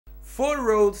Forward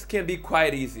rolls can be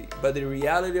quite easy, but the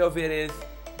reality of it is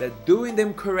that doing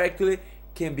them correctly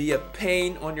can be a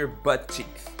pain on your butt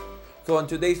cheeks. So on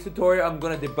today's tutorial, I'm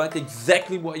gonna debunk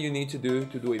exactly what you need to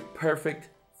do a perfect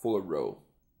forward roll.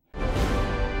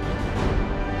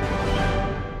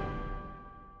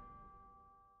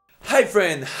 Hi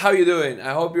friend, how you doing?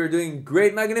 I hope you're doing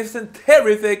great, magnificent,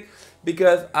 terrific,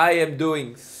 because I am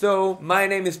doing so. My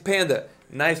name is Panda,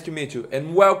 nice to meet you,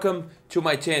 and welcome to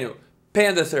my channel,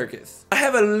 Panda Circus. I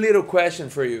have a little question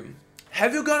for you.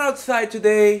 Have you gone outside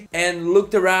today and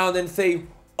looked around and say,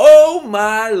 oh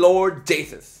my Lord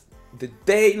Jesus, the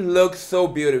day looks so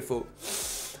beautiful.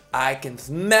 I can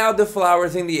smell the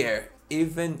flowers in the air,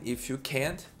 even if you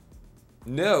can't?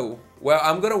 No. Well,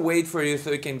 I'm gonna wait for you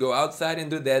so you can go outside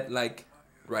and do that like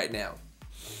right now.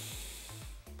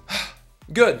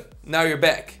 Good, now you're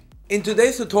back. In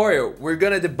today's tutorial, we're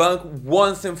gonna debunk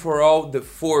once and for all the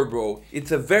forward roll.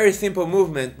 It's a very simple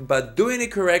movement, but doing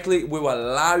it correctly will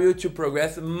allow you to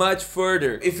progress much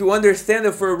further. If you understand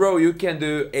the forward roll, you can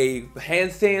do a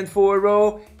handstand forward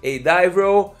roll, a dive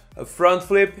roll, a front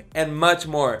flip, and much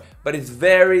more. But it's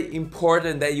very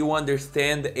important that you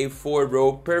understand a forward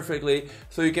roll perfectly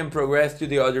so you can progress to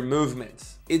the other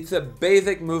movements. It's a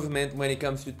basic movement when it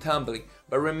comes to tumbling,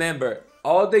 but remember,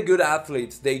 all the good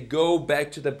athletes, they go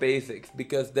back to the basics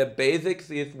because the basics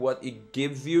is what it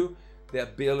gives you the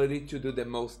ability to do the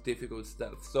most difficult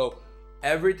stuff. So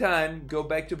every time, go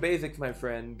back to basics, my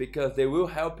friend, because they will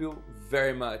help you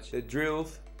very much. The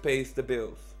drills pays the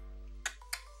bills.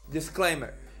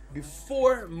 Disclaimer.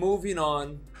 Before moving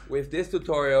on with this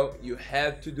tutorial, you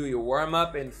have to do your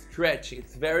warm-up and stretch.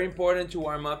 It's very important to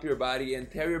warm up your body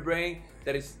and tell your brain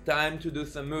that it's time to do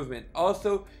some movement.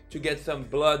 Also, to get some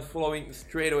blood flowing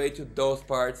straight away to those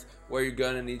parts where you're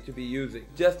gonna need to be using.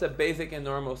 Just a basic and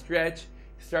normal stretch.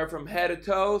 Start from head to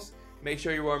toes. Make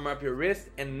sure you warm up your wrist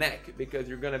and neck because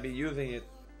you're gonna be using it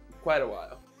quite a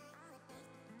while.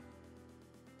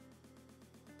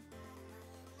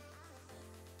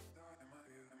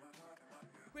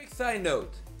 Quick side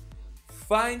note,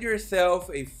 find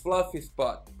yourself a fluffy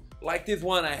spot, like this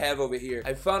one I have over here.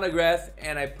 I found a grass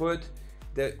and I put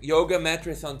the yoga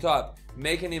mattress on top,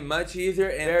 making it much easier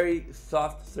and very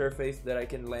soft surface that I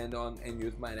can land on and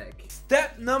use my neck.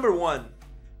 Step number 1,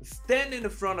 stand in the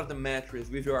front of the mattress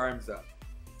with your arms up.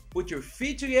 Put your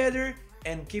feet together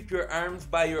and keep your arms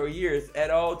by your ears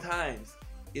at all times.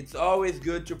 It's always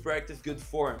good to practice good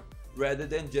form rather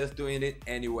than just doing it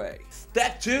anyway.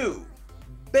 Step 2.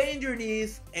 Bend your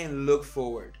knees and look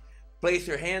forward. Place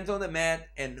your hands on the mat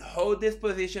and hold this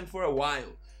position for a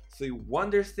while so you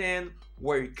understand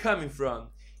where you're coming from.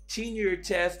 Chin to your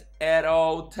chest at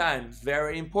all times.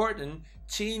 Very important.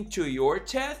 Chin to your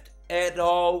chest at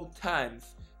all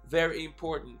times. Very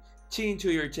important. Chin to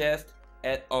your chest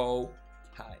at all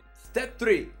times. Step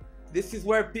 3. This is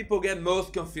where people get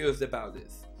most confused about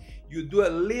this. You do a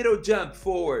little jump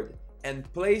forward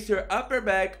and place your upper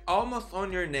back almost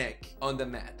on your neck on the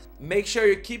mat. Make sure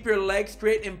you keep your legs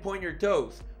straight and point your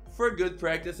toes for good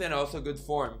practice and also good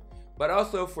form. But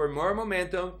also for more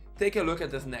momentum, take a look at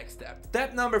this next step.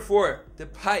 Step number 4, the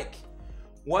pike.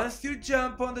 Once you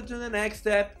jump onto the next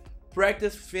step,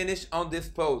 practice finish on this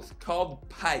pose called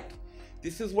pike.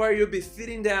 This is where you'll be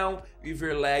sitting down with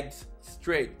your legs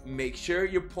straight. Make sure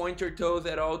you point your toes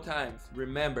at all times.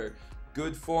 Remember,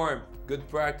 good form, good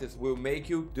practice will make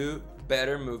you do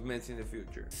better movements in the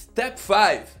future. Step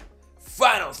 5,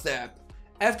 final step.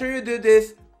 After you do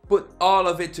this, put all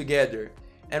of it together.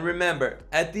 And remember,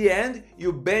 at the end,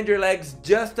 you bend your legs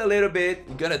just a little bit.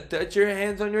 You're gonna touch your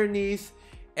hands on your knees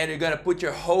and you're gonna put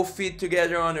your whole feet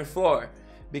together on the floor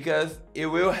because it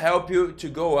will help you to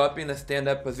go up in a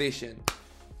stand-up position.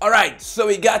 Alright, so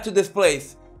we got to this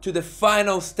place, to the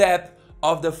final step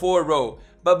of the forward roll.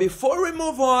 But before we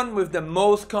move on with the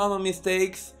most common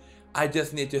mistakes, I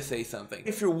just need to say something.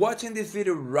 If you're watching this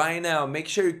video right now, make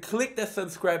sure you click the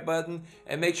subscribe button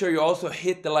and make sure you also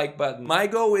hit the like button. My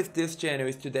goal with this channel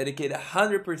is to dedicate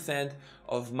 100%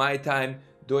 of my time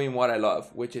doing what I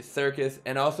love, which is circus,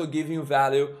 and also giving you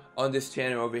value on this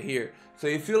channel over here. So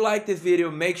if you like this video,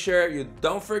 make sure you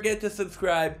don't forget to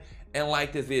subscribe and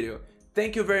like this video.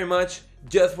 Thank you very much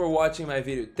just for watching my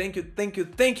video. Thank you, thank you,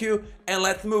 thank you. And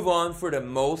let's move on for the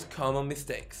most common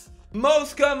mistakes.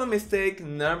 Most common mistake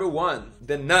number 1,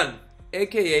 the nun,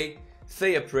 aka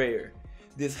say a prayer.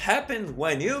 This happens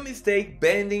when you mistake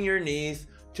bending your knees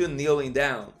to kneeling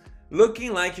down,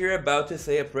 looking like you're about to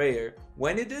say a prayer.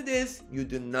 When you do this, you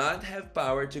do not have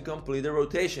power to complete the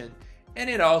rotation, and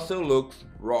it also looks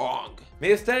wrong.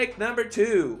 Mistake number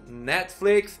 2,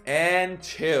 Netflix and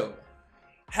chill.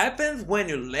 Happens when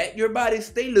you let your body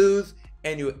stay loose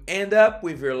and you end up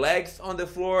with your legs on the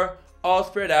floor, all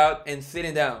spread out and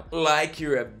sitting down, like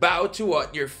you're about to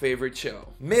watch your favorite show.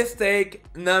 Mistake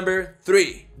number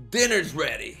 3, dinner's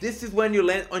ready. This is when you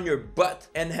land on your butt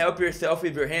and help yourself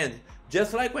with your hand,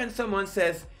 just like when someone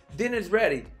says, dinner's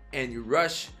ready, and you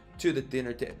rush to the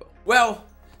dinner table. Well,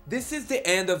 this is the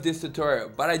end of this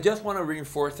tutorial, but I just want to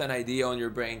reinforce an idea on your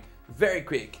brain very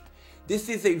quick. This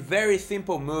is a very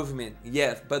simple movement,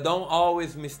 yes, but don't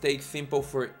always mistake simple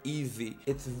for easy.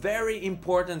 It's very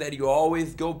important that you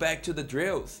always go back to the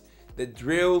drills. The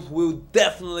drills will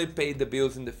definitely pay the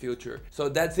bills in the future. So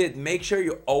that's it, make sure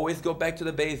you always go back to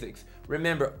the basics.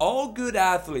 Remember, all good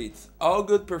athletes, all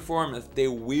good performers, they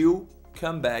will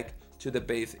come back to the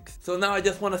basics. So now I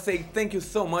just want to say thank you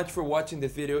so much for watching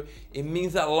this video. It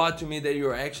means a lot to me that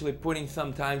you're actually putting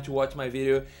some time to watch my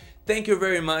video. Thank you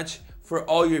very much for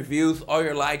all your views, all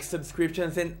your likes,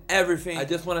 subscriptions, and everything. I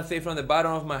just want to say from the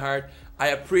bottom of my heart, I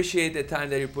appreciate the time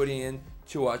that you're putting in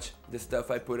to watch the stuff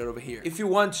I put over here. If you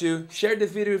want to, share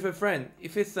this video with a friend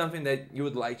if it's something that you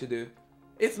would like to do.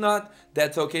 If not,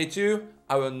 that's okay too.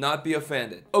 I will not be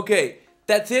offended. Okay,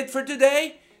 that's it for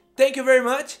today. Thank you very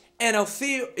much, and I'll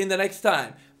see you in the next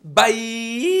time.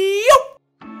 Bye!